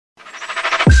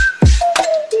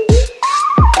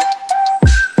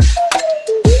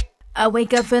I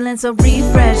wake up feeling so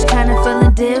refreshed, kinda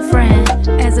feeling different.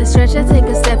 As I stretch, I take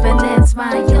a step and then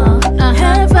smile.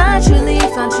 Have I truly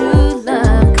found true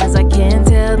love? Cause I can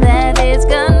tell that it's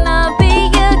gonna be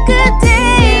a good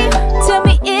day. Tell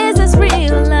me, is this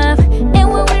real love? And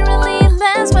will we really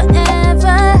last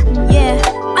forever? Yeah,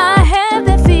 I have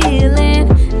that feeling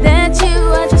that you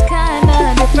are just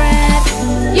kinda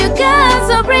different. You got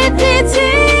so pretty.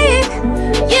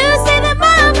 You say that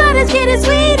my blood is getting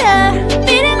sweeter.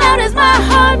 Beating loud as my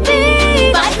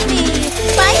heartbeat. Bite me,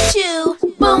 bite you,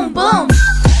 boom, boom.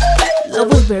 Love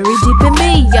was very deep in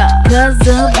me, yeah. Cause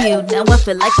of you, now I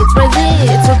feel like it's right.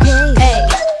 It's okay, hey.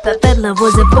 Thought that love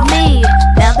wasn't for me.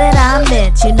 Now that I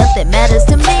met you, nothing matters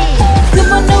to me.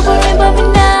 Come on over and love me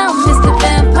now, Mr.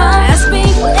 Vampire. Ask me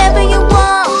whatever you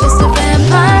want, Mr.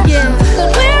 Vampire. Yeah,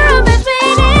 cause we're a match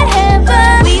made in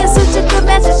heaven. We are such a good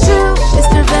match, it's true,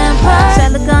 Mr. Vampire. Shy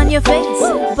look on your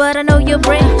face, but I know your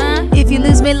brain. If you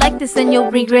lose me like this, then you'll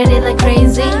regret it like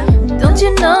crazy. Don't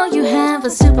you know you have a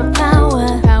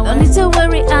superpower? No need to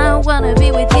worry, I wanna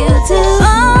be with you too.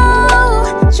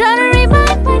 Oh, try to read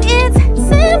my mind, it's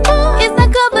simple. It's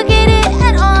not complicated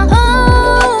at all.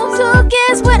 Oh, so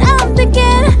guess what I'm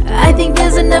thinking? I think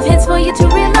there's enough hints for you to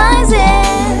realize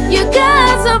it. You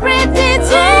got so pretty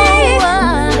too.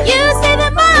 You say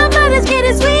that my blood is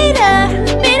getting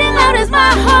sweeter. Beating loud as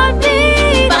my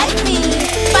heartbeat. Bite me,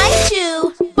 bite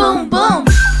you, boom, boom.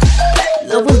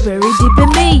 Love was very deep in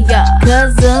me, yeah.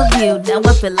 Cause of you, now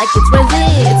I feel like it's ready.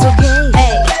 It's okay,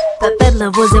 hey. Thought that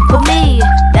love wasn't for me.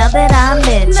 Now that I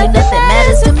met you, nothing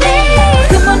matters to me.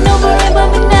 Come on over and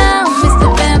love me now,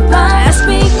 Mr. Vampire. Ask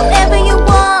me whatever you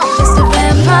want, Mr.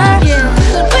 Vampire. Yeah,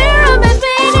 cause we're a match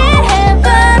made in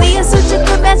heaven. We are such a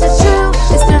good match, it's true,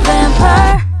 Mr.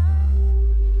 Vampire.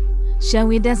 Shall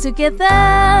we dance together,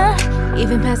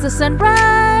 even past the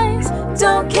sunrise?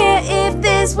 Don't care if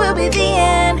this will be the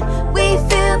end. We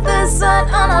feel the sun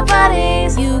on our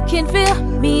bodies. You can feel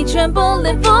me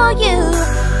trembling for you.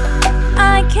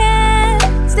 I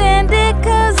can't stand it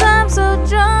cause I'm so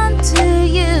drawn to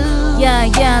you.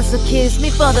 Yeah, so kiss me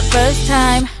for the first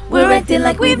time. We're acting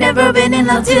like we've never been in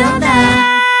love till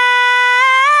now.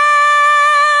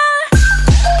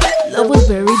 Love was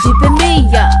very deep in me,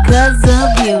 yeah. Cause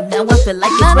of you, now I feel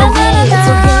like it's ready. It's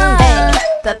okay, hey.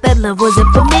 Thought that love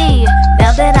wasn't for me.